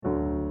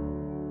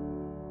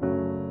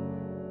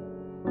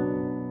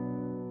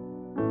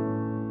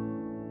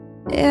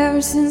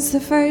Ever since the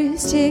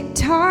first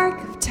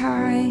tick-tock of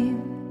time,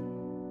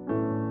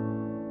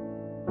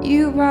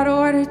 you brought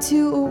order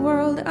to a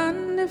world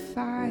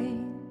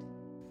undefined.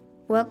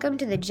 Welcome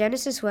to the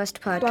Genesis West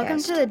Podcast. Welcome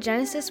to the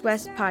Genesis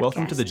West Podcast.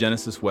 Welcome to the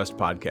Genesis West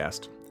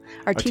Podcast.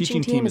 Our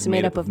teaching team is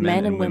made up of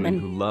men and women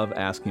who love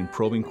asking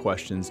probing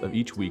questions of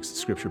each week's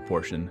scripture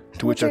portion,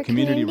 to which our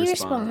community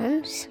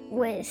responds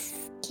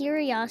with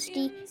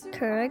curiosity,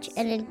 courage,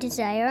 and a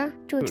desire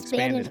to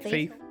expand in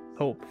faith,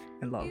 hope,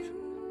 and love.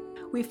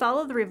 We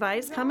follow the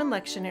Revised Common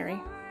Lectionary,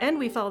 and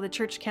we follow the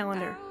church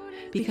calendar,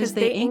 because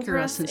they anchor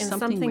us in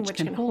something which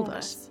can hold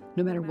us,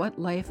 no matter what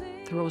life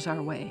throws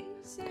our way.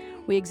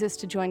 We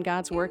exist to join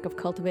God's work of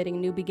cultivating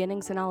new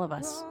beginnings in all of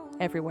us,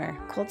 everywhere.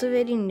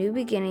 Cultivating new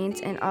beginnings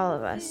in all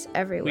of us,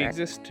 everywhere. We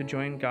exist to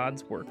join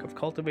God's work of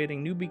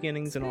cultivating new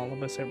beginnings in all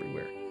of us,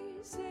 everywhere.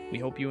 We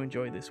hope you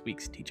enjoy this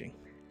week's teaching.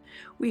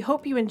 We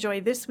hope you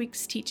enjoy this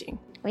week's teaching.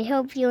 We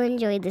hope you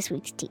enjoy this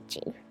week's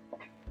teaching.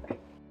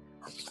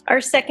 Our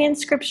second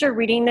scripture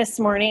reading this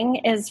morning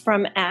is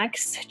from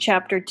Acts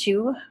chapter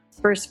 2,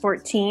 verse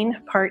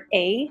 14, part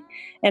A,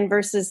 and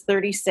verses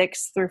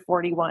 36 through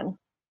 41.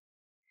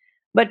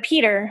 But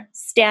Peter,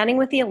 standing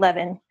with the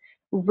 11,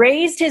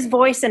 raised his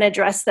voice and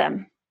addressed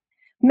them.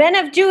 Men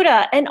of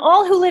Judah and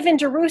all who live in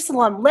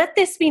Jerusalem, let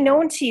this be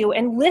known to you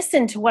and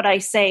listen to what I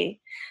say.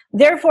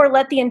 Therefore,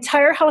 let the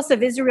entire house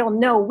of Israel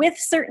know with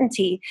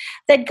certainty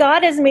that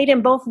God has made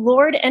him both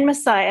Lord and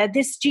Messiah,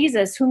 this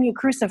Jesus whom you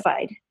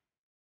crucified.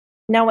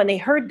 Now, when they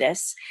heard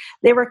this,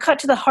 they were cut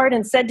to the heart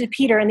and said to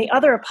Peter and the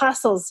other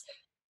apostles,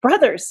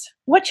 "Brothers,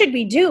 what should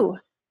we do?"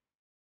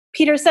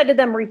 Peter said to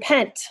them,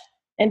 "Repent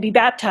and be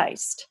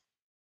baptized,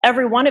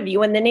 every one of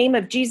you, in the name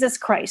of Jesus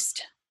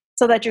Christ,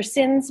 so that your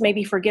sins may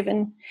be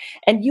forgiven,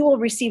 and you will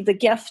receive the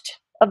gift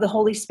of the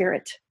Holy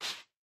Spirit.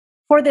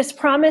 For this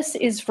promise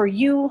is for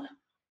you,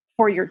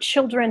 for your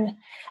children,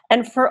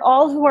 and for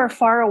all who are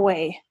far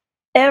away,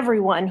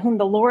 everyone whom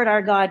the Lord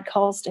our God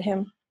calls to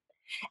him."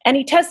 And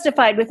he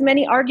testified with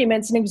many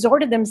arguments and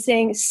exhorted them,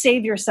 saying,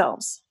 "Save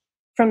yourselves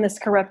from this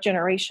corrupt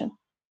generation."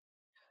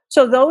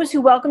 So those who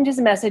welcomed his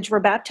message were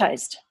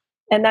baptized,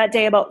 and that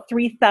day about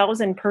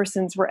 3,000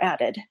 persons were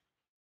added.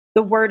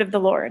 The word of the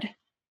Lord.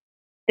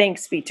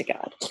 Thanks be to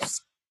God.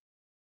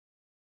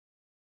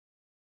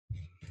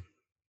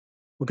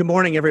 Well, good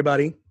morning,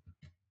 everybody.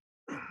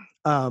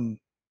 I'll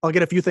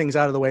get a few things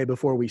out of the way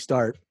before we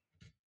start.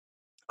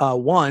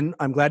 One,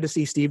 I'm glad to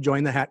see Steve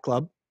join the Hat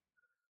Club,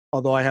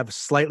 although I have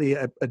slightly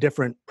a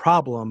different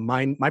problem.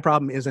 My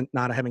problem isn't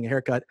not having a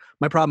haircut.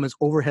 My problem is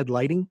overhead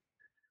lighting.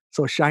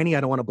 So shiny,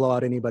 I don't want to blow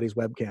out anybody's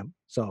webcam.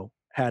 So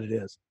hat it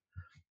is.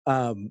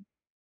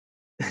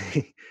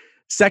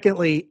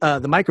 Secondly,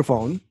 the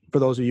microphone, for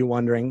those of you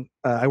wondering,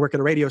 I work at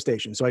a radio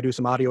station, so I do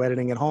some audio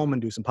editing at home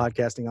and do some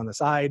podcasting on the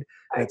side,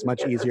 and it's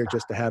much easier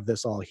just to have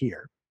this all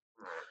here.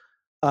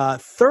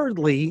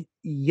 Thirdly,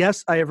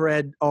 yes, I have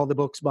read all the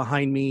books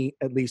behind me,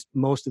 at least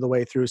most of the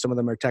way through. Some of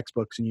them are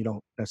textbooks, and you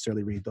don't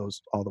necessarily read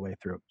those all the way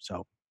through.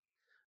 So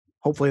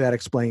hopefully that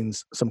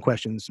explains some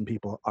questions some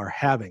people are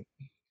having.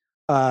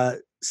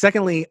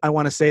 Secondly, I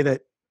want to say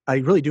that I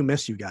really do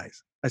miss you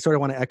guys. I sort of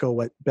want to echo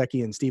what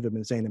Becky and Steve have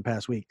been saying in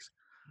past weeks.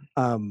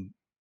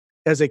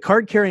 As a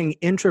card-carrying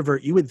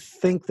introvert, you would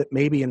think that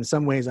maybe in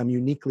some ways I'm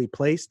uniquely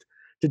placed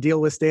to deal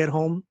with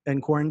stay-at-home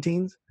and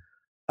quarantines,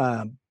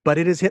 but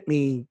it has hit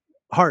me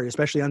hard,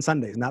 especially on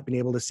Sundays, not being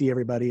able to see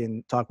everybody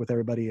and talk with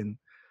everybody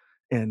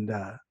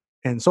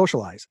and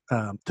socialize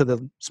to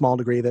the small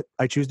degree that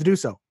I choose to do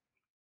so.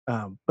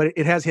 But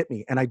it has hit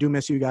me, and I do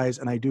miss you guys,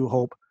 and I do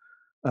hope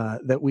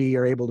that we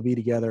are able to be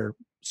together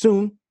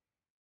soon,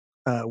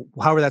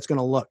 however that's going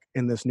to look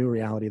in this new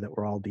reality that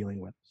we're all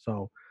dealing with.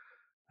 So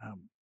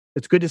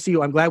it's good to see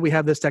you. I'm glad we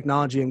have this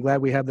technology. I'm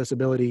glad we have this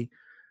ability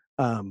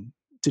to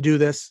do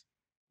this,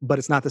 but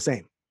it's not the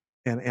same.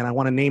 And I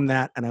want to name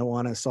that, and I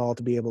want us all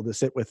to be able to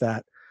sit with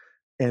that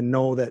and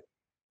know that,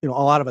 a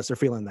lot of us are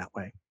feeling that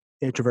way,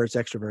 introverts,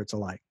 extroverts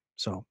alike.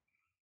 So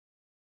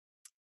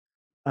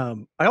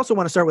I also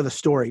want to start with a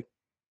story,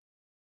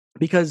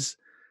 because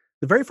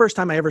the very first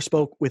time I ever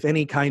spoke with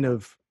any kind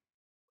of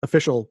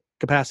official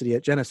capacity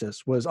at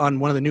Genesis was on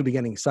one of the New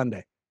Beginnings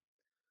Sunday.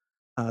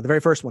 The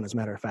very first one, as a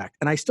matter of fact.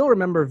 And I still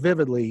remember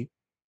vividly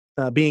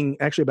being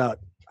actually about,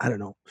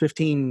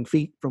 15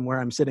 feet from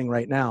where I'm sitting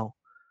right now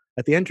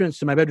at the entrance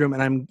to my bedroom.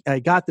 And I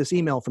got this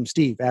email from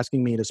Steve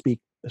asking me to speak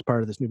as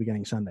part of this New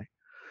Beginning Sunday.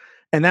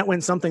 And that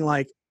went something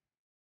like,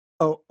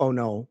 oh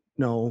no,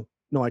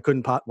 I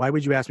couldn't. Why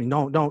would you ask me?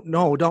 No, don't.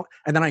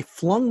 And then I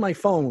flung my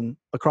phone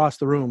across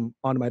the room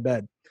onto my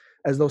bed,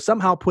 as though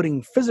somehow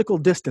putting physical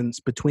distance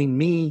between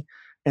me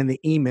and the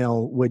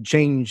email would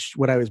change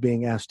what I was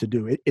being asked to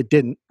do. It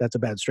didn't. That's a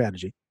bad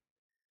strategy.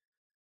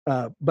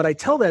 But I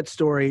tell that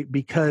story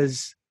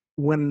because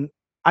when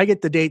I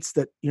get the dates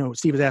that,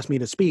 Steve has asked me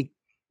to speak,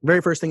 the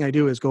very first thing I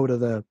do is go to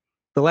the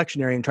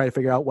lectionary and try to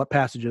figure out what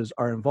passages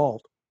are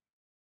involved.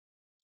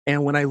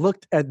 And when I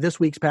looked at this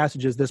week's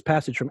passages, this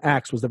passage from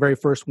Acts was the very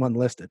first one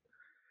listed.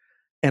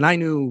 And I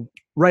knew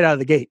right out of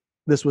the gate,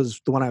 this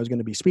was the one I was going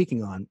to be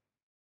speaking on.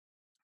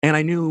 And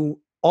I knew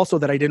also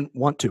that I didn't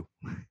want to.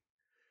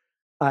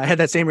 I had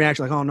that same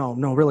reaction, like, oh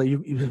no, really,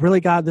 you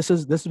really, God, this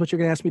is what you're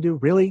going to ask me to do,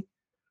 really?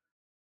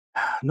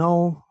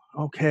 No,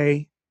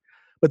 okay.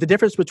 But the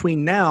difference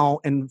between now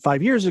and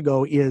 5 years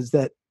ago is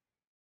that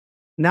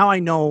now I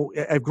know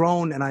I've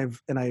grown and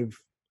I've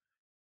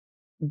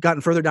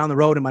gotten further down the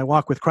road in my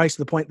walk with Christ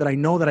to the point that I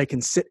know that I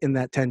can sit in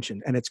that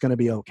tension and it's going to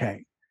be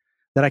okay.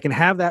 That I can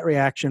have that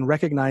reaction,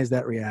 recognize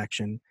that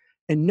reaction,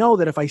 and know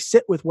that if I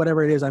sit with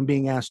whatever it is I'm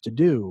being asked to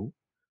do,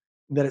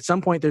 that at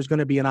some point there's going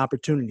to be an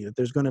opportunity, that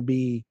there's going to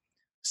be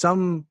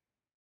something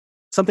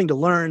to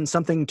learn,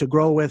 something to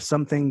grow with,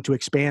 something to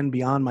expand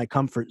beyond my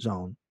comfort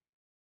zone.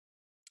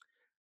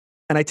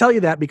 And I tell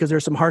you that because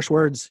there's some harsh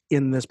words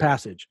in this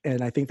passage,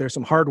 and I think there's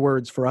some hard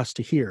words for us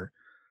to hear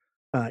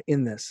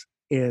in this.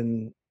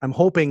 And I'm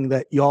hoping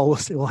that you all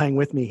will hang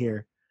with me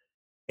here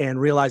and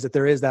realize that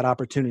there is that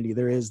opportunity,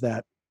 there is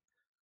that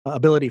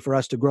ability for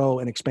us to grow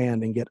and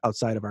expand and get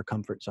outside of our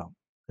comfort zone.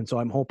 And so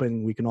I'm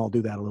hoping we can all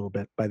do that a little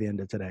bit by the end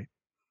of today.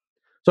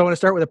 So I want to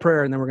start with a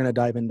prayer, and then we're going to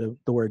dive into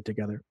the word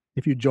together.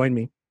 If you join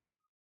me,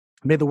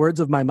 may the words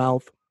of my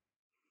mouth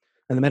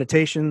and the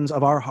meditations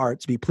of our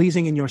hearts be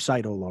pleasing in your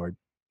sight, O Lord,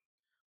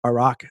 our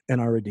rock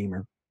and our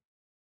redeemer.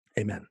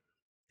 Amen.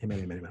 Amen,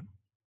 amen, amen.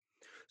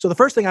 So the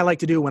first thing I like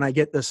to do when I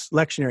get this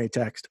lectionary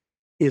text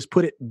is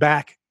put it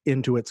back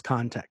into its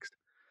context.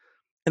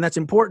 And that's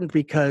important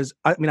because,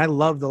 I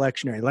love the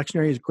lectionary. The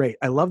lectionary is great.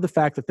 I love the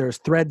fact that there's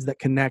threads that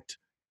connect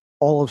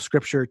all of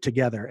Scripture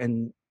together.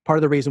 And part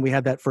of the reason we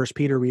had that 1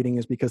 Peter reading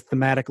is because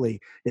thematically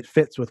it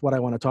fits with what I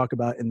want to talk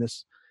about in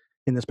this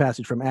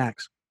passage from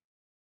Acts.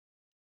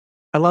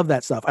 I love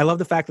that stuff. I love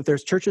the fact that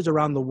there's churches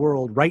around the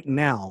world right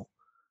now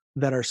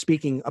that are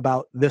speaking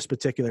about this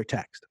particular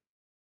text.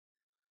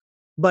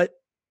 But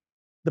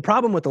the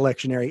problem with the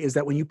lectionary is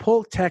that when you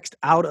pull text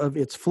out of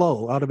its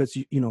flow, out of its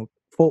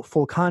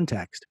full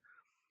context,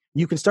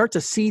 you can start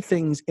to see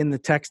things in the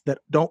text that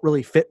don't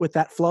really fit with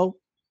that flow.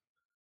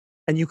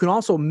 And you can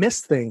also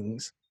miss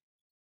things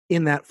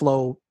in that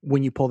flow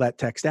when you pull that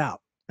text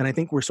out. And I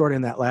think we're sort of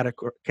in that latter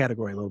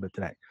category a little bit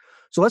today.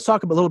 So let's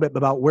talk a little bit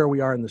about where we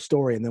are in the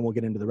story, and then we'll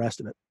get into the rest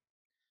of it.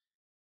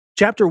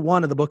 Chapter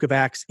 1 of the book of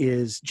Acts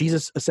is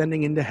Jesus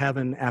ascending into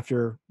heaven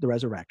after the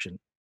resurrection.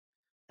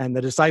 And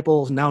the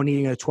disciples now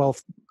needing a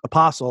 12th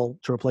apostle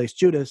to replace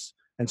Judas,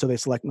 and so they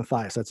select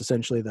Matthias. That's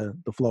essentially the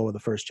flow of the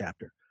first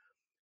chapter.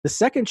 The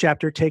second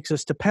chapter takes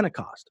us to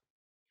Pentecost,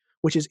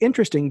 which is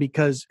interesting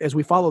because as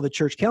we follow the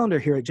church calendar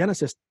here at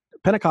Genesis,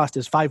 Pentecost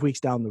is 5 weeks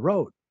down the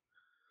road.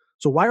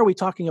 So why are we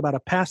talking about a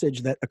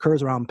passage that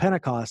occurs around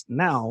Pentecost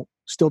now,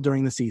 still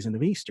during the season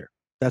of Easter?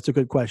 That's a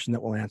good question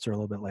that we'll answer a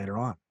little bit later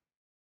on.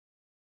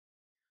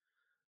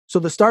 So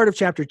the start of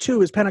chapter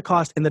 2 is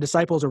Pentecost, and the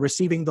disciples are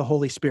receiving the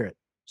Holy Spirit.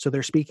 So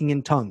they're speaking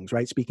in tongues,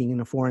 right? Speaking in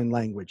a foreign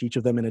language, each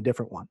of them in a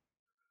different one.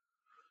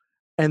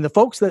 And the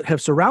folks that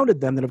have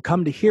surrounded them, that have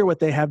come to hear what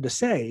they have to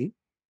say,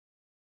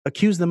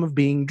 accuse them of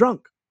being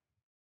drunk,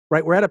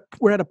 right? We're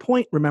at a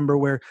point, remember,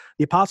 where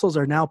the apostles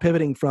are now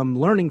pivoting from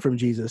learning from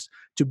Jesus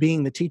to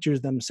being the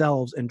teachers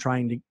themselves and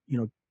trying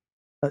to,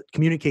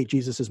 communicate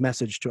Jesus'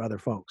 message to other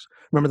folks.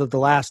 Remember that the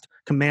last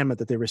commandment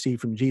that they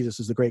received from Jesus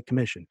is the Great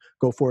Commission: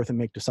 go forth and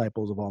make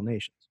disciples of all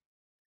nations.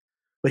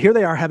 But here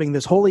they are having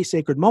this holy,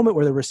 sacred moment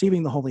where they're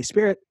receiving the Holy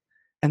Spirit,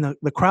 and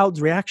the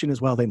crowd's reaction is,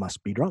 well, they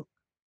must be drunk.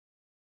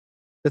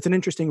 That's an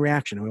interesting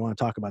reaction, and we want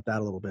to talk about that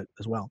a little bit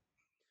as well.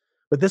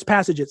 But this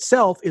passage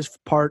itself is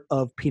part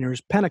of Peter's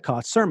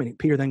Pentecost sermon.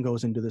 Peter then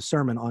goes into the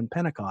sermon on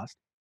Pentecost.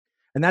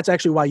 And that's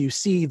actually why you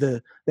see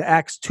the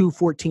Acts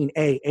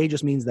 2:14a. A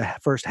just means the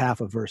first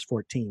half of verse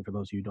 14, for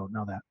those of you who don't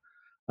know that.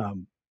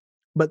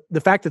 But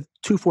the fact that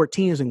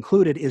 2:14 is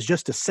included is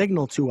just a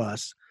signal to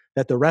us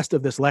that the rest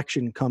of this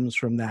lection comes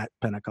from that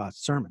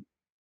Pentecost sermon.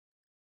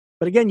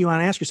 But again, you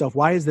want to ask yourself,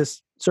 why is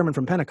this sermon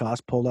from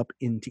Pentecost pulled up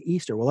into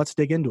Easter? Well, let's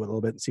dig into it a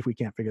little bit and see if we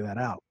can't figure that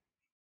out.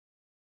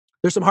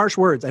 There's some harsh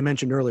words I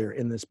mentioned earlier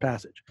in this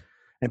passage,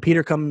 and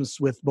Peter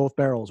comes with both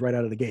barrels right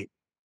out of the gate.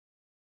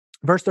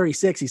 Verse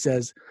 36, he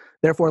says,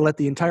 "Therefore let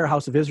the entire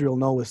house of Israel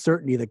know with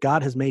certainty that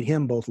God has made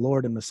him both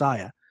Lord and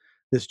Messiah,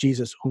 this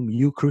Jesus whom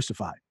you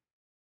crucified."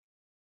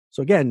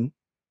 So again,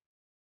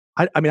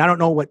 I don't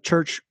know what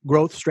church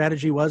growth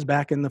strategy was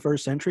back in the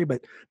first century,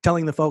 but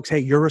telling the folks, hey,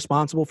 you're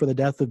responsible for the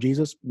death of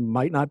Jesus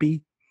might not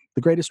be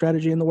the greatest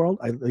strategy in the world.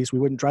 At least we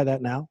wouldn't try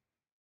that now.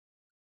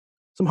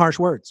 Some harsh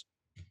words.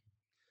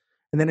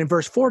 And then in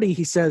verse 40,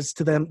 he says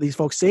to them, these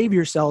folks, save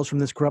yourselves from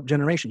this corrupt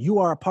generation. You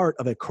are a part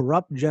of a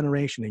corrupt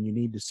generation, and you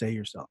need to save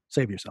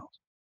yourselves.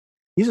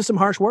 These are some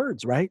harsh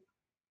words, right?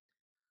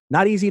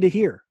 Not easy to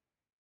hear.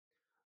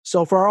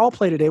 So for our all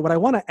play today, what I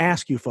want to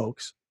ask you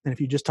folks, and if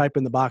you just type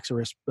in the box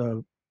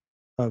of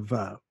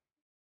a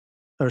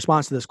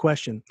response to this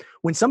question,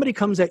 when somebody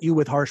comes at you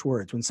with harsh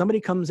words, when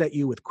somebody comes at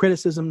you with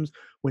criticisms,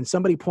 when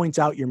somebody points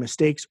out your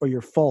mistakes or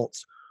your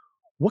faults,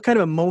 what kind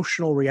of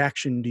emotional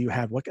reaction do you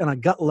have? What on a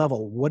gut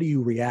level, what do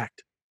you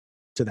react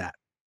to that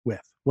with?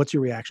 What's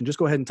your reaction? Just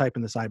go ahead and type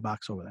in the side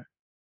box over there.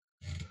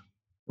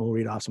 We'll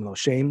read off some of those.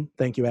 Shame.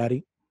 Thank you,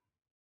 Addie.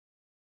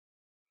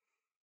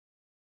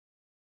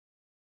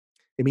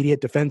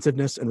 Immediate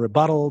defensiveness and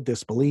rebuttal,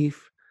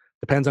 disbelief.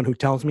 Depends on who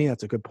tells me.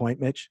 That's a good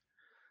point, Mitch.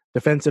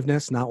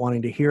 Defensiveness, not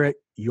wanting to hear it.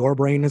 Your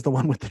brain is the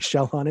one with the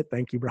shell on it.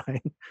 Thank you, Brian.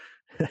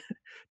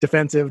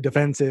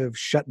 Defensive,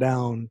 shut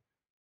down.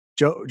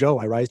 Joe,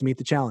 I rise to meet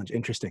the challenge.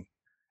 Interesting.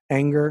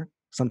 Anger,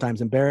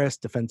 sometimes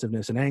embarrassed.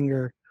 Defensiveness and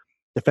anger.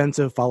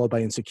 Defensive followed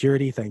by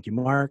insecurity. Thank you,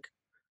 Mark.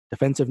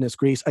 Defensiveness,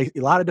 grease. A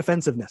lot of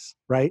defensiveness,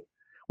 right?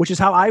 Which is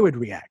how I would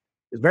react.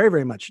 It's very,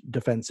 very much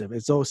defensive.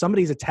 It's though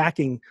somebody's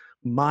attacking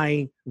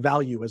my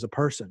value as a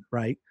person,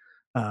 right?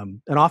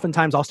 And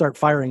oftentimes I'll start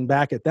firing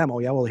back at them. Oh,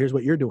 yeah, well, here's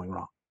what you're doing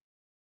wrong.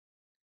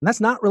 And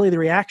that's not really the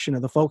reaction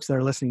of the folks that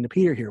are listening to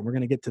Peter here. We're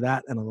going to get to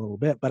that in a little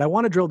bit. But I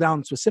want to drill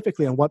down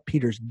specifically on what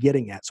Peter's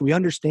getting at. So we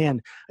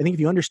understand, I think if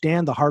you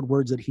understand the hard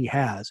words that he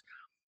has,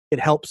 it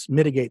helps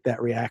mitigate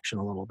that reaction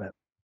a little bit.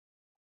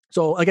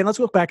 So again, let's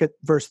look back at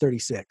verse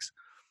 36.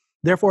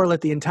 Therefore, let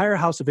the entire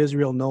house of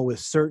Israel know with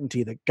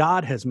certainty that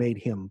God has made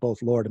him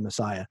both Lord and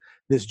Messiah,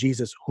 this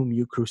Jesus whom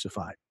you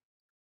crucified.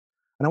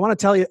 And I want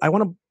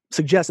to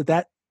suggest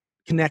that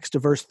connects to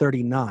verse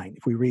 39.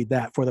 If we read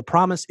that, for the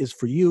promise is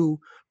for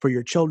you, for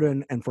your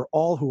children, and for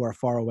all who are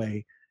far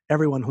away,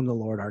 everyone whom the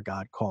Lord our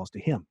God calls to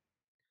him.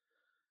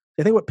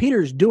 I think what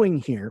Peter's doing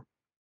here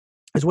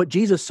is what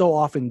Jesus so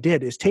often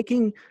did, is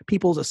taking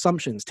people's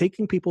assumptions,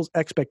 taking people's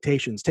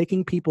expectations,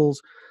 taking people's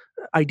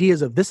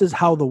ideas of this is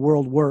how the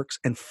world works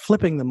and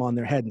flipping them on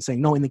their head and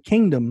saying, no, in the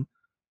kingdom,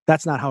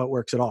 that's not how it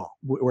works at all.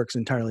 It works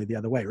entirely the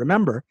other way.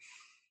 Remember,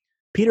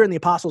 Peter and the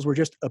apostles were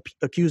just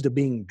accused of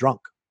being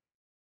drunk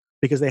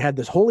because they had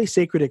this holy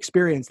sacred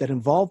experience that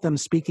involved them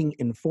speaking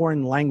in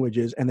foreign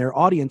languages, and their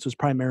audience was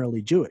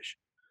primarily Jewish.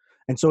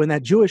 And so in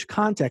that Jewish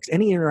context,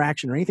 any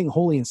interaction or anything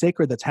holy and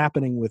sacred that's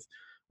happening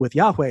with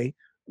Yahweh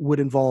would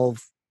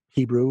involve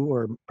Hebrew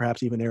or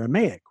perhaps even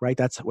Aramaic, right?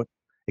 That's what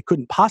it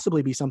couldn't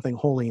possibly be something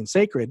holy and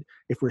sacred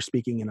if we're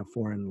speaking in a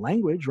foreign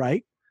language,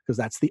 right? Because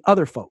that's the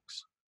other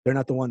folks. They're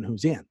not the one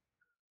who's in.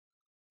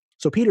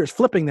 So Peter's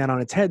flipping that on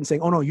its head and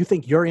saying, oh no, you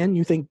think you're in?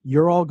 You think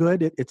you're all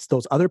good? It's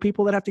those other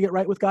people that have to get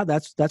right with God?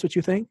 That's what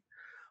you think?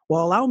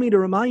 Well, allow me to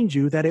remind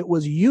you that it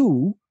was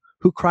you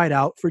who cried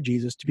out for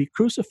Jesus to be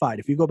crucified.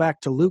 If you go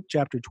back to Luke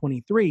chapter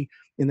 23,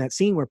 in that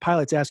scene where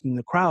Pilate's asking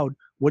the crowd,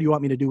 what do you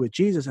want me to do with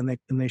Jesus? And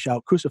they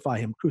shout, crucify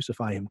him,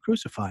 crucify him,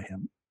 crucify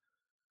him.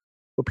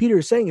 What Peter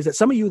is saying is that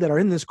some of you that are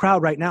in this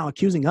crowd right now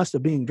accusing us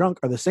of being drunk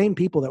are the same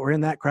people that were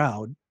in that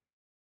crowd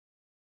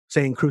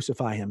saying,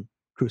 crucify him,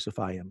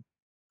 crucify him,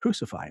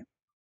 crucify him.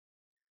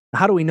 Now,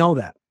 how do we know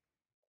that?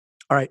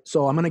 All right,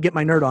 so I'm going to get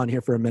my nerd on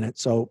here for a minute,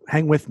 so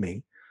hang with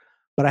me.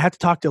 But I have to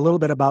talk to you a little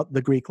bit about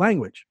the Greek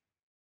language.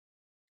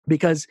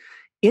 Because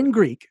in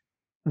Greek,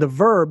 the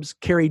verbs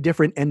carry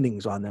different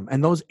endings on them.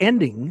 And those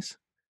endings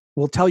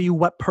will tell you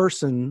what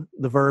person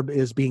the verb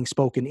is being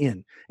spoken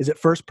in. Is it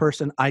first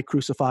person, I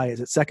crucify?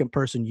 Is it second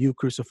person, you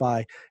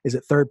crucify? Is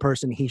it third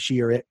person, he,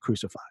 she, or it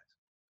crucifies?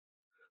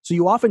 So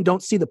you often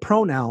don't see the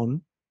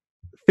pronoun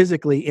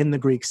physically in the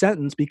Greek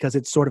sentence because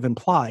it's sort of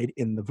implied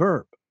in the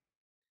verb.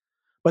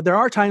 But there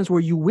are times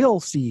where you will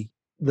see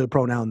the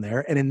pronoun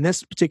there. And in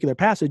this particular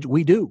passage,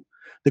 we do.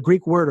 The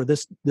Greek word, or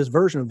this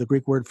version of the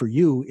Greek word for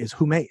you, is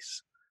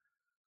humes.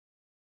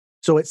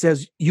 So it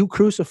says you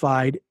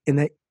crucified, and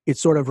that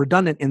it's sort of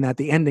redundant in that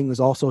the ending is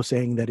also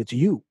saying that it's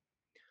you.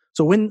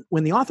 So when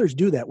the authors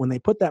do that, when they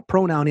put that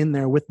pronoun in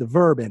there with the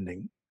verb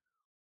ending,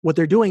 what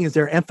they're doing is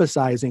they're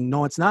emphasizing,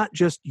 no, it's not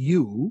just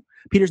you.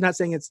 Peter's not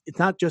saying it's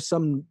not just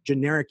some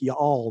generic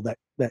y'all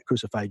that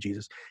crucified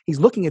Jesus. He's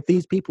looking at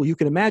these people. You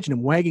can imagine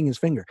him wagging his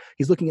finger.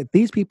 He's looking at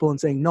these people and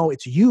saying, no,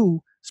 it's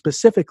you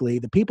specifically,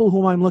 the people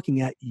whom I'm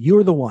looking at,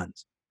 you're the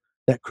ones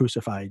that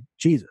crucified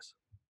Jesus.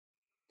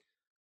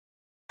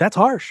 That's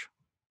harsh,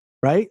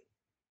 right?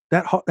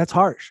 That's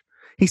harsh.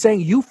 He's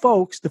saying, you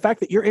folks, the fact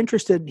that you're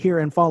interested here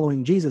in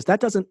following Jesus,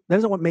 that isn't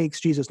what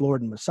makes Jesus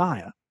Lord and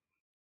Messiah.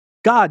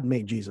 God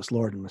made Jesus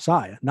Lord and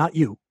Messiah, not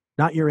you,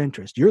 not your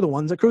interest. You're the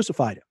ones that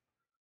crucified him.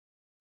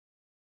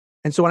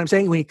 And so what I'm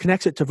saying, when he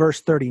connects it to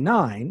verse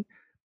 39,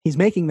 he's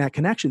making that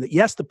connection that,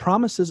 yes, the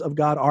promises of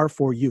God are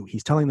for you.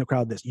 He's telling the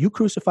crowd this. You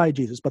crucified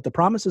Jesus, but the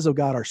promises of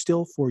God are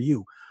still for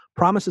you.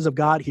 Promises of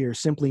God here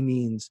simply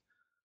means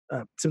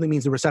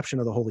the reception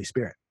of the Holy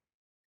Spirit.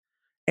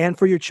 And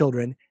for your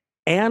children,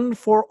 and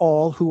for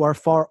all who are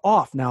far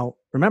off. Now,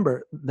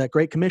 remember that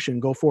Great Commission,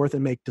 go forth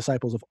and make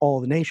disciples of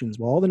all the nations.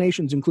 Well, all the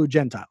nations include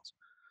Gentiles.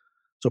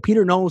 So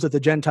Peter knows that the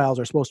Gentiles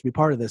are supposed to be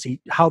part of this.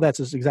 How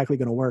that's exactly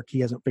going to work, he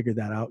hasn't figured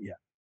that out yet.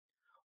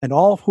 And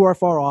all who are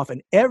far off,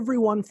 and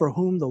everyone for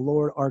whom the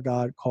Lord our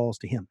God calls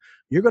to him.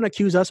 You're going to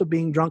accuse us of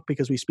being drunk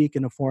because we speak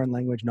in a foreign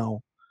language?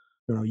 No.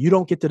 You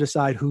don't get to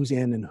decide who's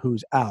in and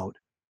who's out.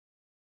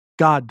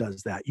 God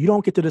does that. You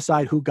don't get to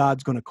decide who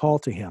God's going to call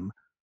to him.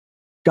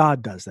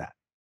 God does that.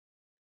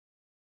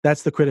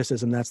 That's the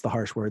criticism. That's the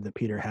harsh word that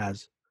Peter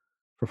has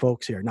for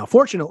folks here. Now,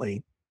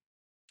 fortunately,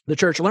 the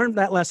church learned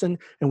that lesson,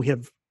 and we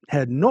have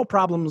had no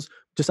problems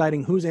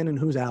deciding who's in and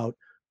who's out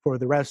for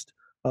the rest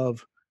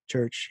of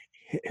church.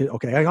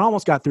 Okay, I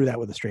almost got through that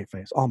with a straight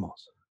face.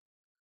 Almost.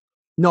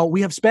 No,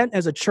 we have spent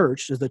as a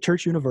church, as the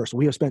Church Universal,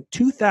 we have spent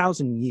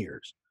 2,000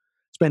 years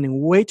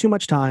spending way too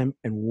much time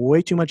and way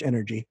too much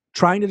energy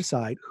trying to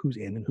decide who's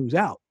in and who's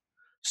out.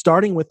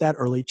 Starting with that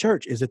early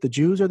church. Is it the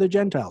Jews or the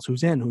Gentiles?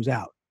 Who's in, who's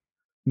out?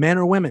 Men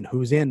or women?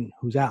 Who's in,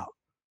 who's out?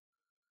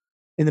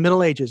 In the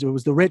Middle Ages, it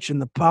was the rich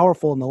and the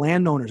powerful and the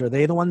landowners. Are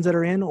they the ones that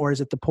are in? Or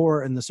is it the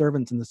poor and the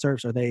servants and the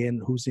serfs? Are they in,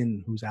 who's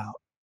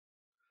out?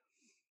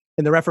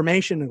 In the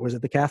Reformation, was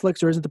it the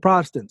Catholics or is it the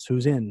Protestants?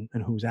 Who's in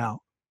and who's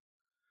out?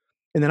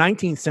 In the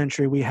 19th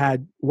century, we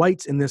had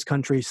whites in this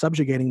country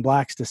subjugating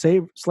blacks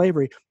to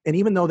slavery. And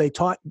even though they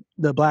taught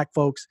the black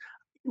folks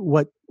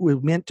what was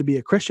meant to be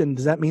a Christian,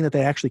 does that mean that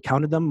they actually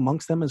counted them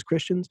amongst them as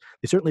Christians?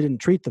 They certainly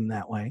didn't treat them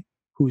that way.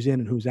 Who's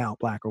in and who's out,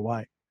 black or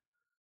white.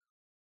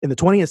 In the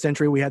 20th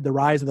century, we had the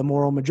rise of the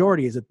moral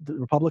majority. Is it the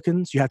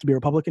Republicans? You have to be a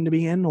Republican to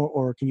be in,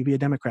 or can you be a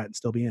Democrat and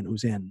still be in?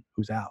 Who's in,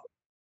 who's out?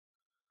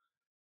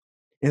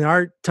 In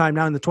our time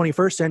now in the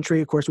 21st century,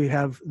 of course, we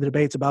have the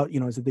debates about,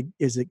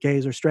 is it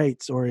gays or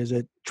straights, or is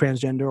it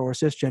transgender or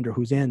cisgender?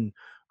 Who's in,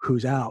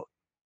 who's out?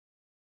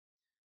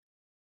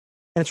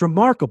 And it's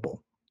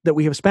remarkable that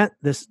we have spent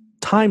this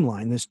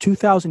timeline, this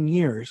 2,000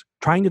 years,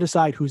 trying to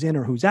decide who's in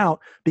or who's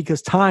out,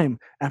 because time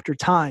after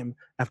time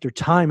after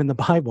time in the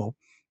Bible,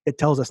 it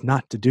tells us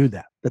not to do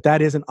that, that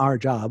isn't our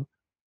job.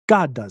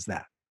 God does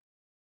that.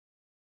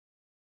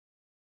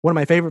 One of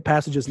my favorite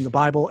passages in the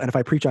Bible, and if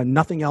I preach on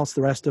nothing else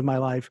the rest of my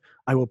life,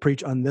 I will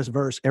preach on this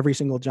verse every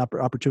single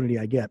opportunity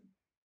I get.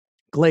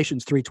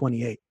 Galatians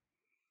 3:28.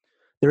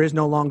 There is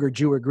no longer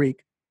Jew or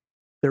Greek.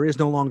 There is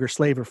no longer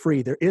slave or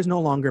free. There is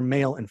no longer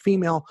male and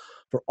female,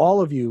 for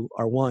all of you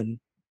are one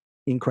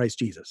in Christ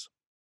Jesus.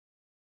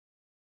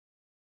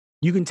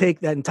 You can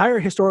take that entire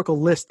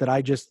historical list that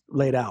I just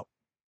laid out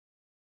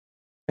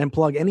and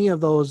plug any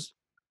of those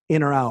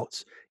in or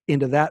outs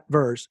into that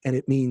verse, and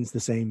it means the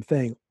same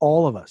thing.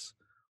 All of us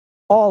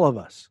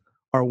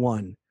are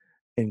one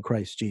in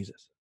Christ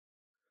Jesus.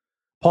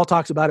 Paul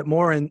talks about it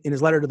more in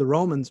his letter to the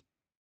Romans.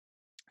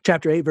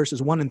 Chapter 8,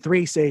 verses 1 and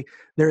 3 say,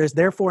 there is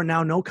therefore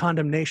now no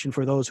condemnation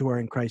for those who are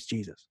in Christ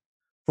Jesus.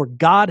 For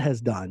God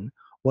has done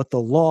what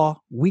the law,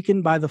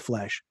 weakened by the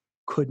flesh,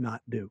 could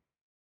not do.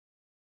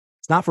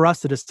 It's not for us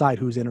to decide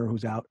who's in or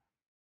who's out.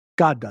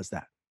 God does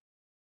that.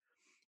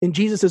 In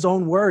Jesus'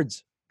 own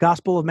words,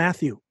 Gospel of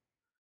Matthew,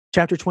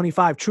 chapter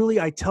 25, truly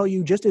I tell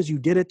you, just as you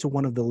did it to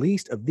one of the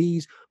least of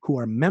these who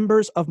are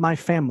members of my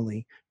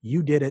family,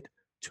 you did it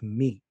to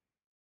me.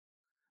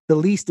 The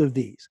least of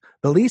these.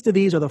 The least of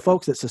these are the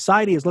folks that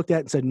society has looked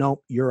at and said,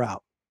 no, you're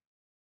out.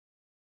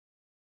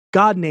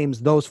 God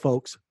names those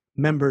folks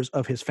members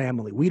of his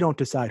family. We don't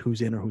decide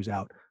who's in or who's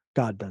out.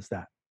 God does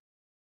that.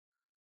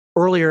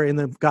 Earlier in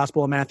the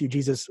Gospel of Matthew,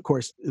 Jesus, of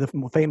course, the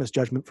famous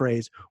judgment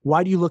phrase,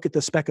 why do you look at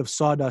the speck of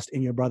sawdust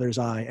in your brother's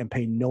eye and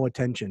pay no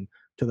attention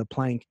to the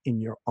plank in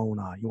your own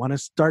eye? You want to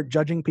start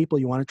judging people?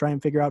 You want to try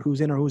and figure out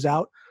who's in or who's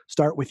out?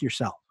 Start with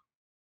yourself.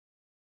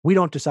 We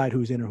don't decide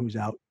who's in or who's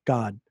out.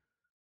 God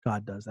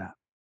does that.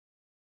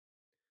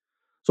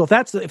 So if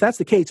that's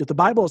the case, if the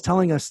Bible is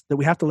telling us that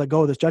we have to let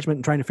go of this judgment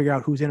and trying to figure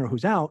out who's in or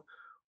who's out,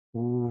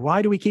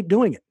 why do we keep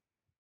doing it?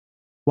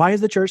 Why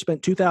has the church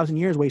spent 2,000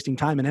 years wasting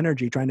time and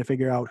energy trying to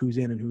figure out who's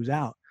in and who's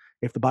out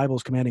if the Bible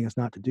is commanding us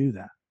not to do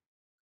that?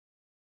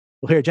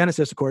 Well, here at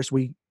Genesis, of course,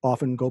 we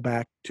often go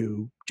back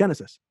to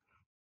Genesis,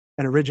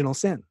 an original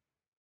sin.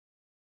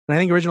 And I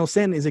think original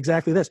sin is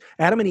exactly this.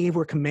 Adam and Eve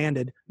were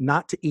commanded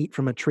not to eat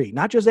from a tree,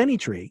 not just any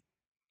tree,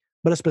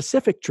 but a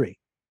specific tree.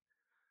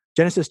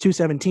 Genesis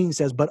 2:17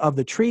 says, but of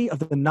the tree of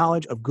the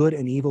knowledge of good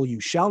and evil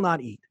you shall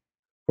not eat,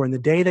 for in the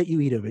day that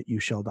you eat of it you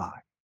shall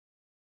die.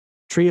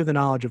 Tree of the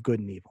knowledge of good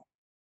and evil.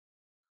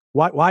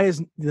 Why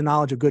is the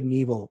knowledge of good and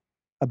evil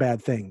a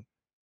bad thing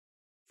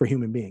for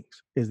human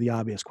beings, is the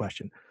obvious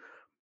question.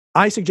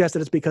 I suggest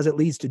that it's because it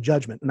leads to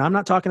judgment. And I'm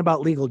not talking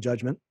about legal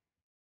judgment.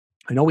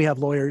 I know we have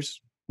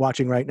lawyers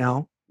watching right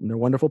now, and they're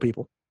wonderful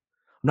people.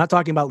 I'm not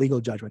talking about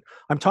legal judgment.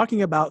 I'm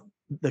talking about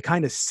the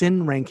kind of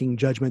sin ranking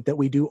judgment that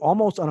we do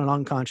almost on an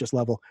unconscious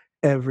level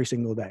every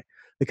single day.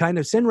 The kind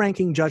of sin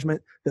ranking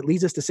judgment that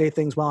leads us to say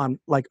things, well,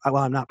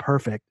 I'm not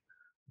perfect,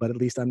 but at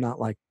least I'm not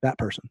like that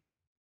person.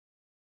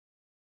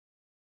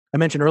 I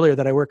mentioned earlier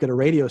that I work at a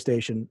radio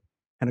station,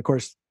 and of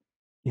course,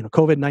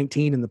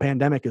 COVID-19 and the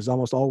pandemic is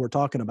almost all we're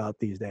talking about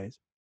these days.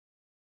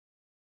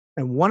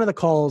 And one of the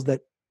calls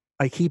that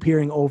I keep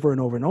hearing over and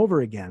over and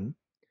over again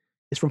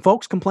is from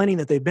folks complaining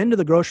that they've been to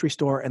the grocery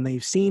store and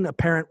they've seen a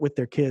parent with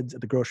their kids at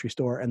the grocery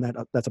store, and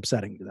that's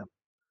upsetting to them.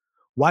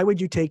 Why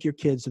would you take your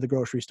kids to the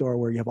grocery store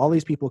where you have all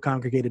these people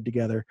congregated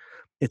together?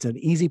 It's an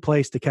easy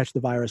place to catch the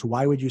virus.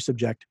 Why would you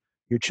subject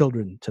your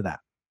children to that?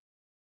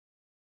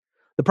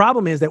 The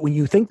problem is that when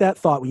you think that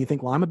thought, when you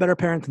think, well, I'm a better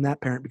parent than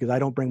that parent because I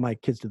don't bring my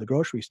kids to the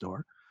grocery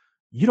store,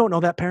 you don't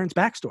know that parent's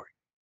backstory.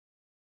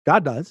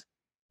 God does.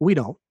 We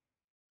don't.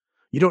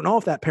 You don't know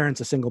if that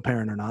parent's a single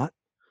parent or not.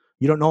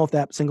 You don't know if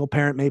that single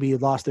parent maybe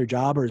lost their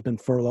job or has been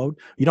furloughed.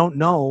 You don't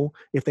know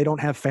if they don't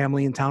have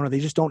family in town or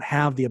they just don't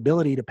have the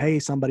ability to pay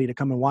somebody to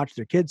come and watch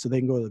their kids so they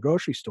can go to the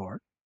grocery store.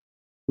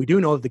 We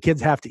do know that the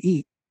kids have to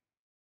eat,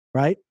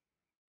 right?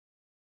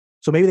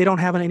 So maybe they don't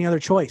have any other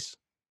choice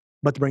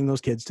but to bring those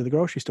kids to the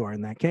grocery store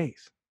in that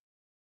case.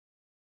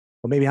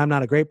 Well, maybe I'm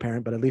not a great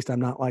parent, but at least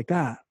I'm not like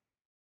that.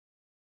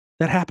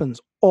 That happens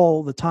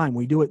all the time.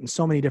 We do it in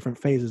so many different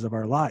phases of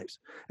our lives.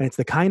 And it's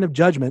the kind of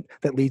judgment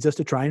that leads us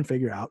to try and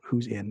figure out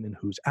who's in and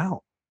who's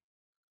out.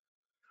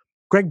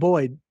 Greg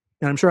Boyd,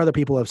 and I'm sure other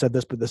people have said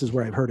this, but this is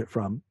where I've heard it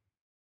from.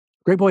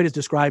 Greg Boyd has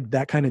described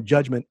that kind of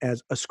judgment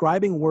as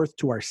ascribing worth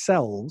to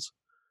ourselves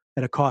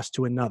at a cost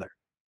to another.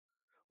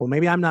 Well,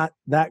 maybe I'm not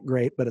that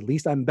great, but at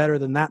least I'm better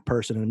than that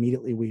person. And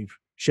immediately we've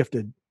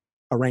shifted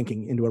a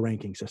ranking into a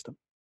ranking system.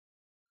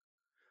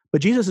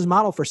 But Jesus'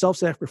 model for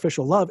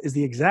self-sacrificial love is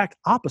the exact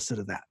opposite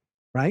of that,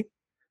 right?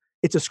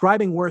 It's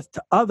ascribing worth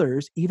to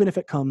others, even if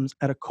it comes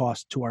at a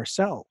cost to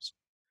ourselves.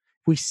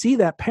 If we see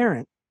that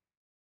parent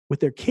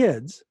with their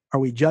kids, are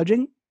we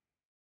judging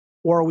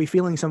or are we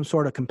feeling some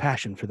sort of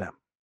compassion for them,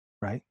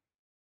 right?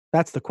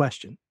 That's the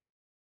question.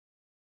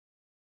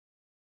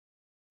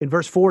 In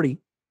verse 40,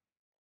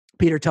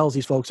 Peter tells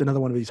these folks,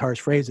 another one of these harsh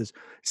phrases,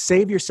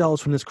 save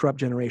yourselves from this corrupt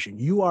generation.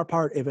 You are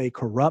part of a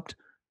corrupt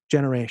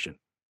generation.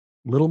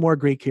 A little more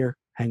Greek here,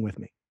 hang with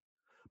me.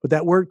 But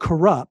that word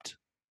corrupt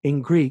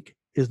in Greek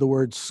is the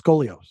word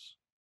skolios.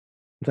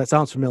 If that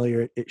sounds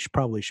familiar, it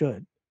probably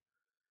should.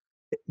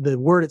 The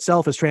word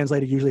itself is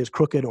translated usually as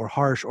crooked or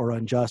harsh or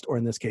unjust, or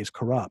in this case,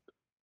 corrupt.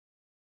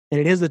 And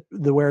it is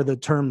where the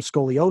term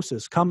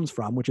scoliosis comes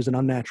from, which is an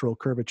unnatural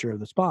curvature of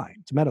the spine.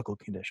 It's a medical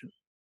condition.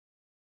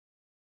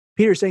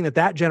 Peter's saying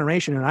that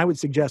generation, and I would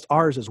suggest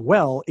ours as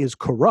well, is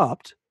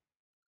corrupt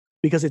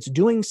because it's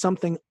doing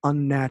something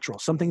unnatural,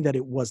 something that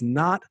it was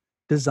not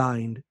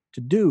designed to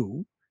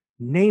do,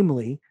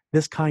 namely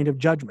this kind of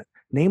judgment,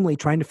 namely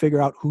trying to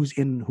figure out who's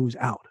in and who's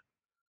out.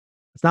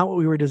 It's not what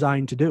we were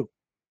designed to do.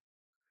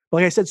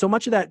 Like I said, so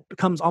much of that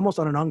becomes almost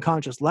on an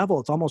unconscious level.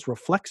 It's almost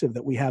reflexive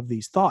that we have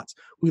these thoughts.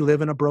 We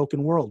live in a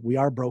broken world. We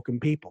are broken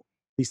people.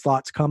 These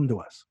thoughts come to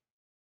us.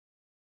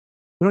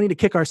 We don't need to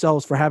kick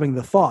ourselves for having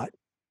the thought.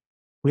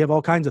 We have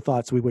all kinds of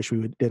thoughts we wish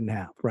we didn't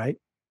have, right?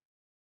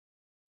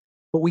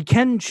 But we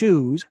can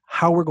choose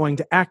how we're going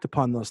to act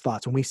upon those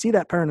thoughts. When we see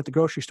that parent at the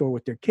grocery store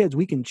with their kids,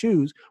 we can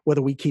choose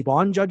whether we keep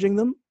on judging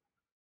them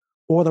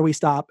or whether we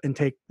stop and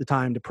take the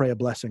time to pray a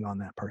blessing on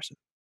that person.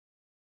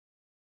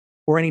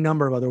 Or any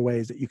number of other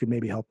ways that you could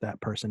maybe help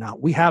that person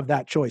out. We have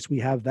that choice. We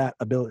have that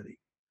ability.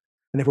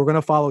 And if we're going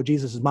to follow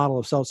Jesus' model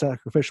of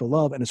self-sacrificial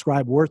love and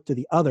ascribe worth to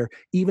the other,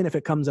 even if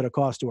it comes at a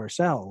cost to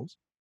ourselves,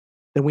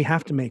 then we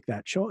have to make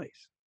that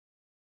choice.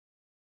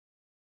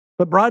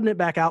 But broaden it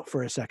back out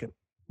for a second.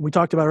 We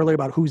talked about earlier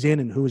about who's in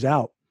and who's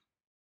out.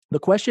 The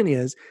question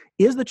is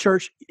the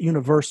church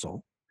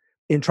universal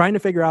in trying to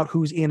figure out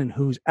who's in and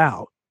who's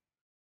out,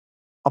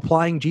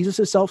 applying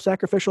Jesus'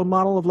 self-sacrificial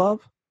model of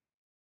love?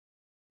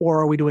 Or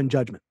are we doing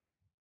judgment,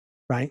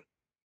 right?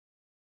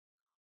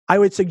 I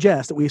would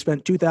suggest that we've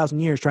spent 2,000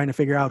 years trying to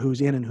figure out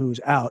who's in and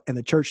who's out, and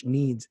the church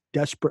needs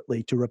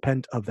desperately to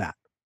repent of that.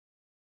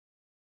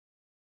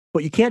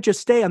 But you can't just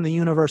stay on the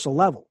universal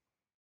level.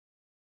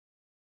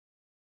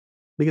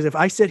 Because if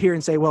I sit here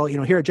and say, well,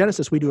 here at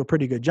Genesis, we do a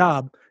pretty good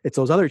job, it's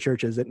those other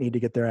churches that need to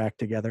get their act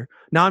together.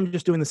 Now I'm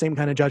just doing the same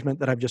kind of judgment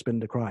that I've just been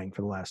decrying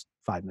for the last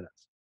 5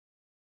 minutes.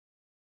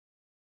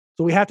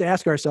 So we have to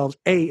ask ourselves,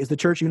 A, is the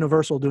church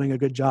universal doing a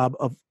good job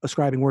of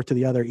ascribing worth to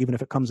the other, even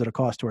if it comes at a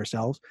cost to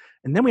ourselves?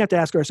 And then we have to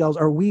ask ourselves,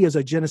 are we as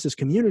a Genesis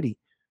community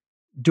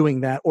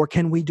doing that, or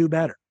can we do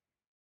better?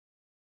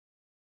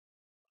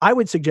 I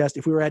would suggest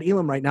if we were at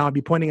Elam right now, I'd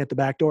be pointing at the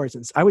back doors.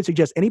 And I would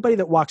suggest anybody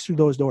that walks through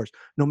those doors,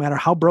 no matter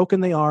how broken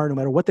they are, no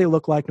matter what they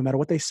look like, no matter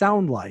what they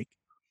sound like,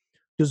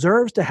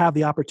 deserves to have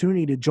the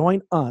opportunity to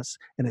join us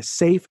in a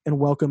safe and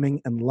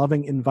welcoming and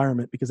loving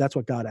environment, because that's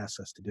what God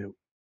asks us to do.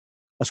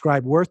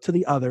 Ascribe worth to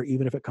the other,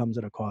 even if it comes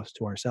at a cost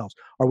to ourselves.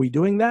 Are we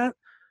doing that,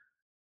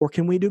 or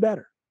can we do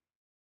better?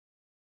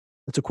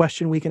 It's a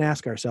question we can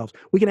ask ourselves.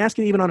 We can ask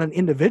it even on an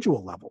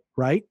individual level,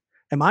 right?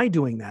 Am I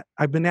doing that?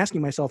 I've been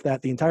asking myself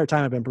that the entire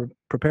time I've been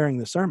preparing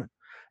this sermon.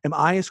 Am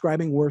I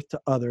ascribing worth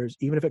to others,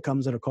 even if it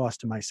comes at a cost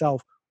to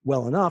myself,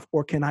 well enough,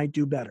 or can I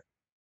do better?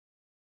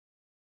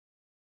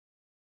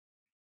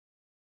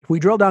 If we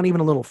drill down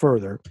even a little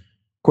further,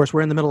 of course,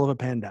 we're in the middle of a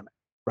pandemic,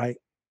 right?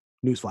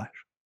 Newsflash.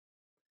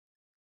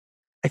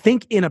 I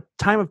think in a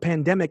time of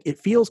pandemic, it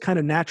feels kind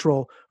of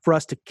natural for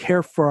us to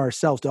care for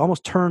ourselves, to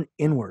almost turn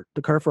inward,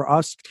 to care for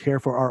us, to care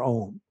for our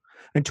own.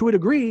 And to a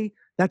degree,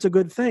 that's a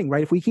good thing,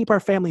 right? If we keep our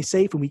families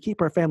safe and we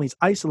keep our families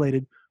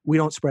isolated, we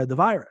don't spread the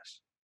virus.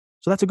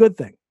 So that's a good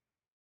thing.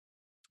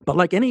 But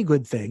like any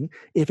good thing,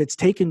 if it's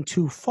taken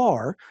too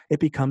far, it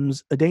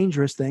becomes a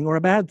dangerous thing or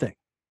a bad thing.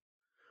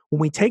 When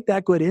we take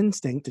that good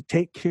instinct to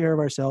take care of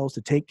ourselves,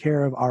 to take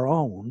care of our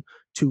own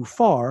too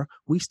far,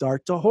 we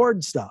start to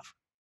hoard stuff.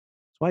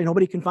 That's why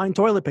nobody can find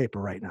toilet paper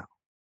right now.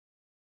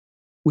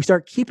 We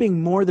start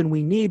keeping more than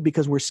we need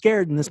because we're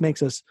scared, and this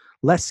makes us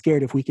less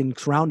scared if we can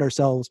surround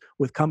ourselves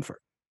with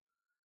comfort.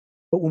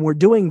 But when we're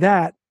doing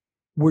that,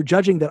 we're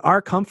judging that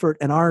our comfort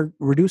and our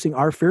reducing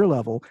our fear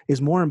level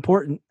is more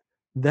important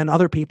than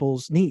other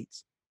people's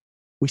needs.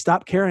 We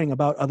stop caring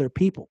about other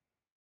people.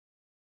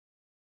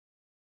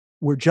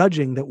 We're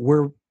judging that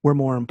we're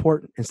more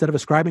important. Instead of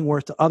ascribing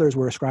worth to others,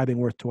 we're ascribing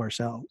worth to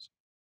ourselves.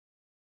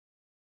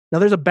 Now,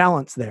 there's a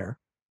balance there.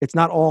 It's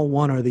not all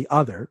one or the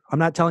other. I'm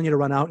not telling you to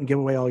run out and give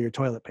away all your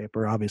toilet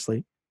paper,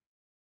 obviously.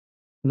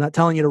 I'm not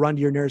telling you to run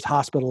to your nearest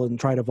hospital and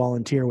try to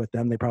volunteer with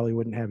them. They probably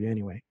wouldn't have you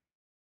anyway.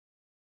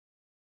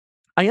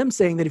 I am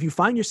saying that if you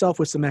find yourself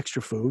with some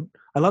extra food,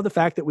 I love the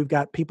fact that we've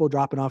got people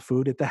dropping off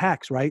food at the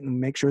hacks, right? And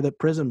make sure that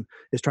Prism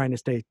is trying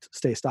to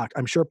stay stocked.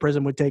 I'm sure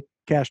Prism would take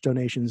cash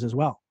donations as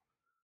well.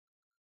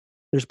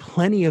 There's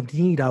plenty of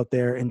need out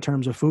there in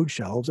terms of food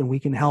shelves, and we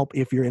can help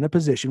if you're in a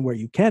position where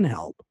you can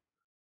help.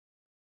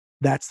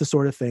 That's the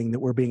sort of thing that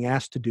we're being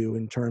asked to do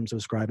in terms of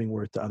ascribing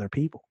worth to other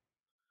people.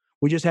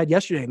 We just had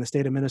yesterday in the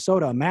state of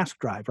Minnesota a mask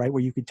drive, right,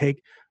 where you could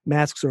take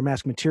masks or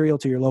mask material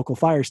to your local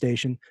fire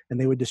station and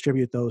they would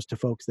distribute those to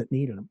folks that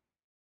needed them.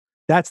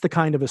 That's the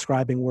kind of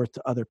ascribing worth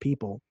to other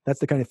people.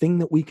 That's the kind of thing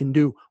that we can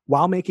do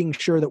while making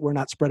sure that we're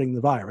not spreading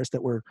the virus,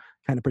 that we're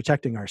kind of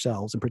protecting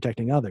ourselves and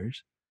protecting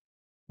others.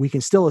 We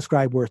can still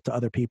ascribe worth to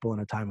other people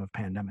in a time of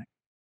pandemic.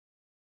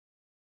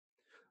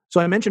 So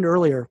I mentioned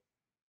earlier,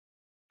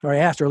 or I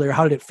asked earlier,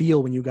 how did it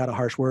feel when you got a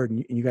harsh word?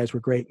 And you guys were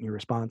great in your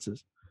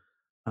responses.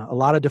 A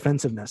lot of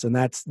defensiveness. And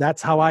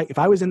that's how if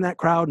I was in that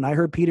crowd and I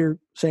heard Peter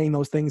saying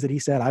those things that he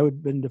said, I would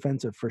have been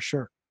defensive for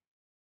sure.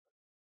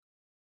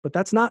 But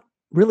that's not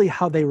really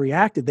how they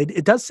reacted.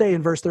 It does say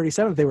in verse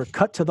 37, they were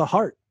cut to the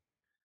heart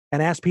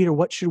and asked Peter,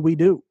 what should we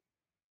do?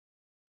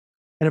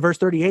 And in verse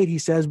 38, he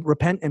says,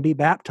 repent and be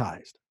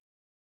baptized.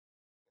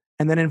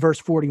 And then in verse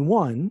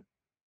 41,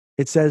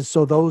 it says,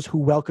 so those who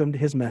welcomed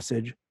his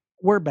message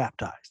were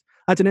baptized.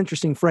 That's an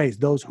interesting phrase,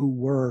 those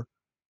who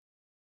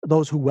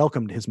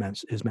welcomed his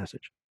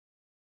message,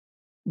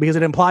 because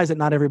it implies that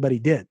not everybody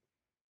did.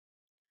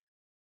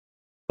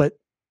 But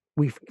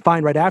we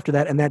find right after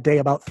that, and that day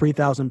about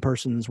 3,000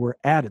 persons were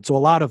added. So a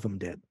lot of them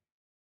did.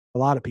 A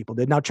lot of people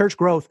did. Now, church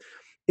growth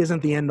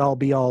isn't the end all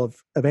be all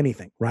of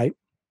anything, right?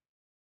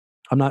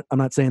 I'm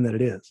not saying that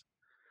it is.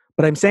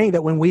 But I'm saying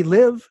that when we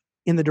live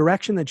in the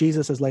direction that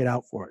Jesus has laid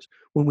out for us,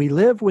 when we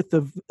live with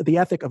the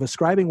ethic of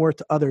ascribing worth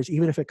to others,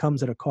 even if it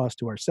comes at a cost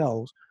to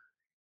ourselves,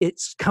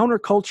 it's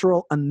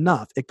countercultural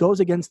enough. It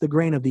goes against the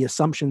grain of the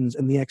assumptions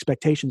and the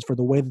expectations for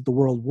the way that the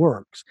world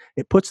works.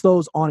 It puts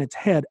those on its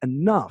head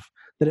enough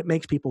that it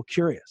makes people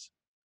curious.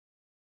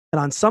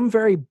 And on some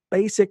very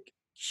basic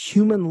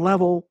human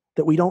level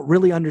that we don't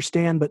really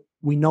understand, but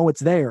we know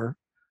it's there,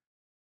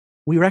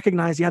 we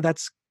recognize, yeah,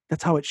 that's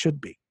how it should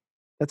be.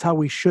 That's how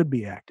we should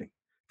be acting.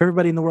 If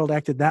everybody in the world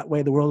acted that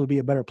way, the world would be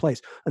a better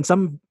place. On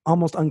some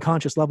almost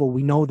unconscious level,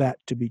 we know that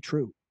to be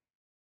true.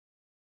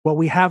 Well,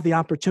 we have the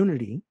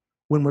opportunity,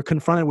 when we're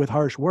confronted with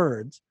harsh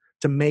words,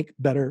 to make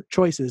better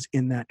choices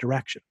in that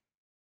direction.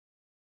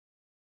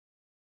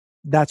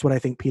 That's what I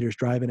think Peter's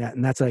driving at,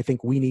 and that's what I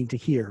think we need to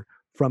hear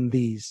from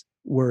these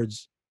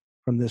words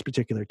from this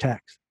particular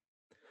text.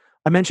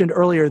 I mentioned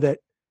earlier that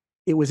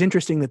it was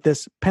interesting that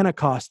this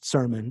Pentecost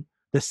sermon,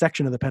 this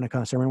section of the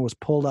Pentecost sermon, was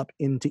pulled up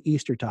into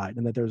Eastertide,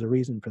 and that there was a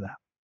reason for that.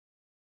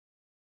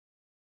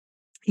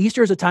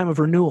 Easter is a time of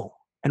renewal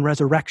and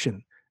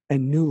resurrection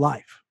and new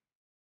life.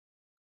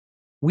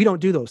 We don't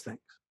do those things.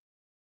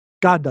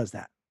 God does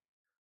that.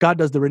 God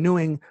does the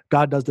renewing.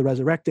 God does the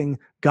resurrecting.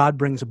 God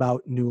brings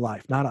about new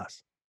life, not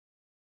us.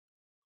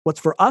 What's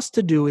for us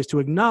to do is to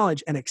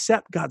acknowledge and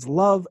accept God's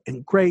love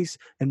and grace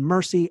and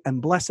mercy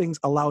and blessings,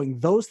 allowing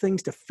those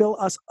things to fill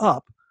us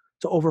up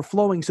to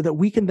overflowing so that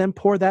we can then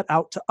pour that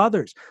out to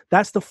others.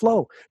 That's the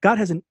flow. God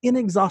has an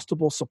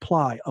inexhaustible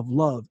supply of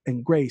love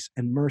and grace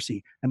and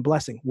mercy and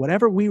blessing.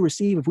 Whatever we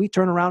receive, if we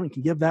turn around and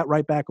can give that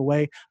right back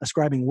away,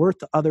 ascribing worth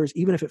to others,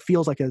 even if it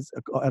feels like it's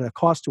at a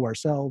cost to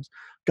ourselves,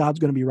 God's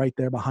going to be right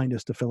there behind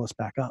us to fill us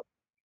back up.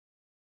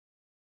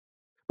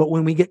 But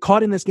when we get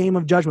caught in this game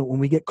of judgment, when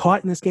we get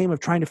caught in this game of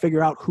trying to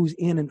figure out who's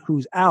in and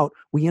who's out,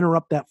 we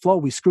interrupt that flow.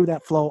 We screw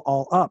that flow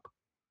all up.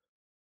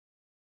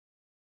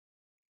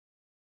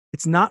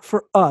 It's not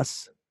for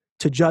us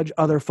to judge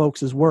other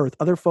folks' worth.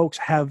 Other folks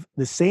have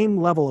the same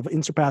level of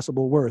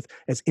insurpassable worth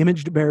as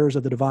image bearers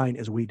of the divine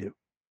as we do.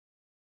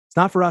 It's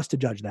not for us to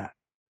judge that.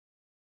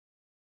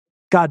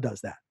 God does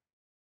that.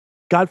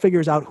 God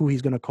figures out who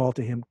he's going to call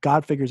to him.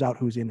 God figures out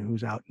who's in and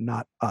who's out,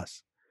 not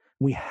us.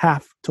 We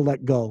have to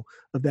let go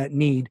of that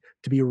need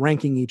to be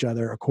ranking each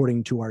other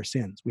according to our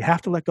sins. We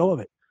have to let go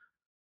of it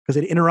because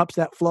it interrupts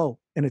that flow,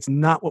 and it's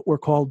not what we're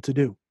called to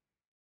do.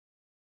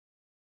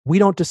 We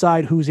don't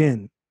decide who's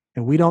in,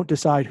 and we don't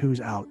decide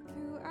who's out.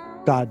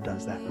 God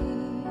does that.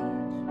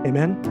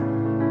 Amen?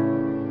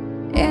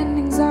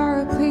 Endings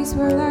are a place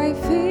where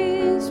life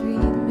is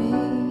remade.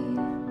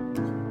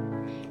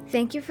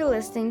 Thank you for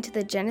listening to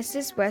the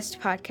Genesis West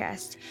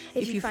podcast.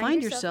 If you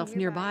find yourself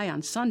nearby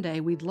on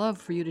Sunday, we'd love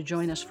for you to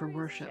join us for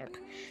worship.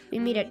 We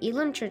meet at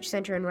Elam Church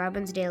Center in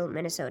Robbinsdale,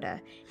 Minnesota.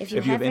 If you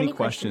have any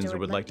questions or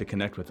would like to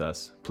connect with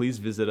us, please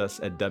visit us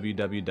at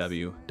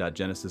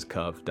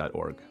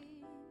www.genesiscov.org.